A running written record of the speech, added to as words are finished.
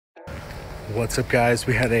What's up, guys?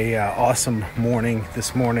 We had a awesome morning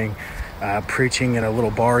this morning, preaching in a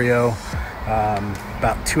little barrio,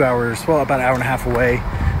 about 2 hours, well, about an hour and a half away,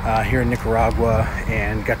 here in Nicaragua,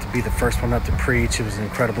 and got to be the first one up to preach. It was an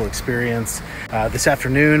incredible experience. This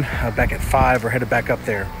afternoon, back at 5, we're headed back up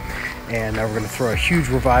there, and we're going to throw a huge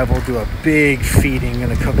revival, do a big feeding,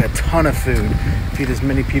 going to cook a ton of food, feed as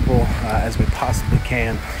many people as we possibly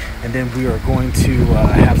can, and then we are going to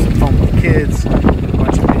have some fun with the kids, a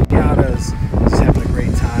bunch of pinatas, just having a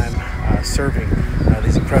great time serving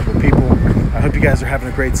these incredible people. I hope you guys are having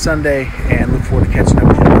a great Sunday, and look forward to catching up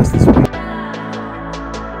with you guys this week.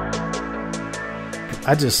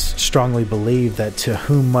 I just strongly believe that to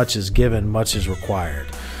whom much is given, much is required.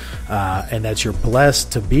 And that you're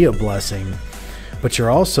blessed to be a blessing, but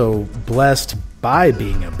you're also blessed by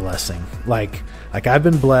being a blessing. Like I've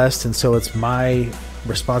been blessed, and so it's my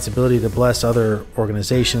responsibility to bless other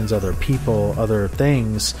organizations, other people, other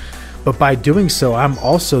things. But by doing so, I'm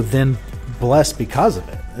also then blessed because of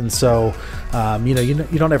it. And so,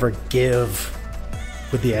 you don't ever give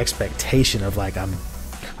with the expectation of like,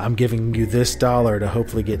 I'm giving you this dollar to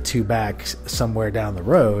hopefully get two back somewhere down the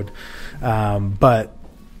road. But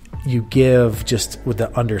you give just with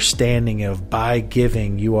the understanding of by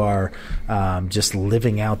giving, you are just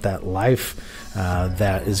living out that life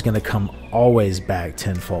that is going to come always back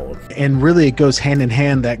tenfold. And really it goes hand in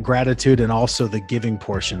hand, that gratitude and also the giving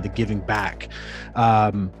portion, the giving back.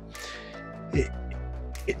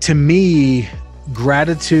 To me,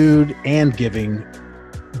 gratitude and giving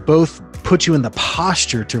both put you in the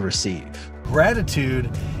posture to receive. Gratitude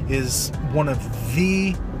is one of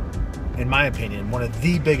the, in my opinion, one of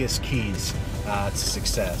the biggest keys to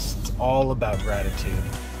success. It's all about gratitude.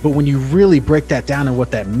 But when you really break that down and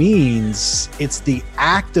what that means, it's the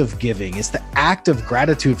act of giving. It's the act of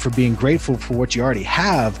gratitude for being grateful for what you already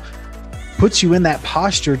have, puts you in that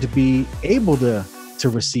posture to be able to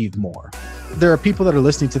receive more. There are people that are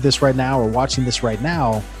listening to this right now or watching this right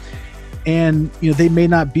now, and they may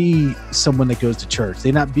not be someone that goes to church.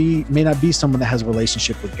 They may not be someone that has a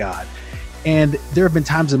relationship with God. And there have been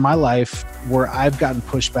times in my life where I've gotten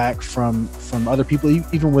pushback from other people,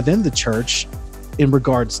 even within the church, in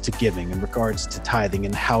regards to giving, in regards to tithing,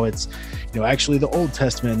 and how it's, actually the Old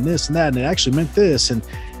Testament and this and that, and it actually meant this. And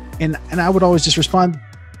I would always just respond,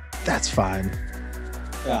 that's fine.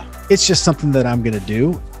 Yeah. It's just something that I'm going to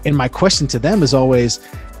do. And my question to them is always,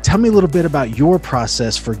 tell me a little bit about your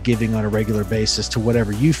process for giving on a regular basis to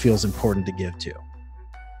whatever you feel is important to give to.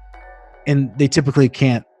 And they typically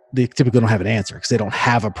don't have an answer because they don't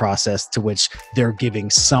have a process to which they're giving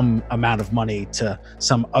some amount of money to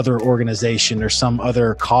some other organization or some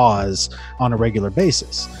other cause on a regular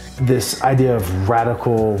basis. This idea of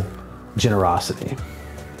radical generosity,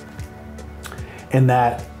 and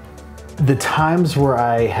that the times where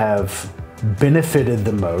I have benefited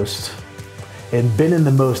the most and been in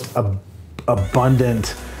the most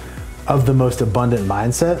abundant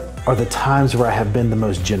mindset are the times where I have been the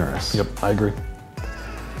most generous. Yep, I agree.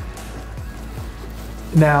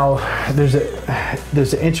 Now, there's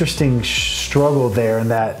an interesting struggle there in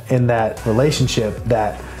that relationship,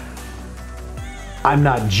 that I'm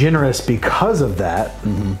not generous because of that.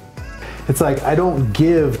 Mm-hmm. It's like I don't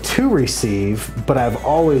give to receive, but I've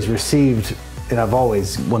always received, and I've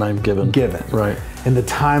always when I'm given. Right. And the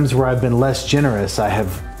times where I've been less generous, I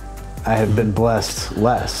have been blessed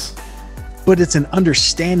less. But it's an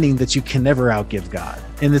understanding that you can never outgive God.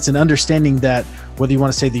 And it's an understanding that, whether you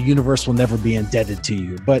want to say the universe will never be indebted to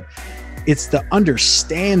you, but it's the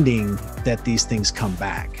understanding that these things come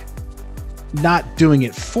back. Not doing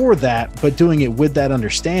it for that, but doing it with that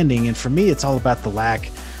understanding. And for me, it's all about the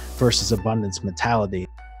lack versus abundance mentality.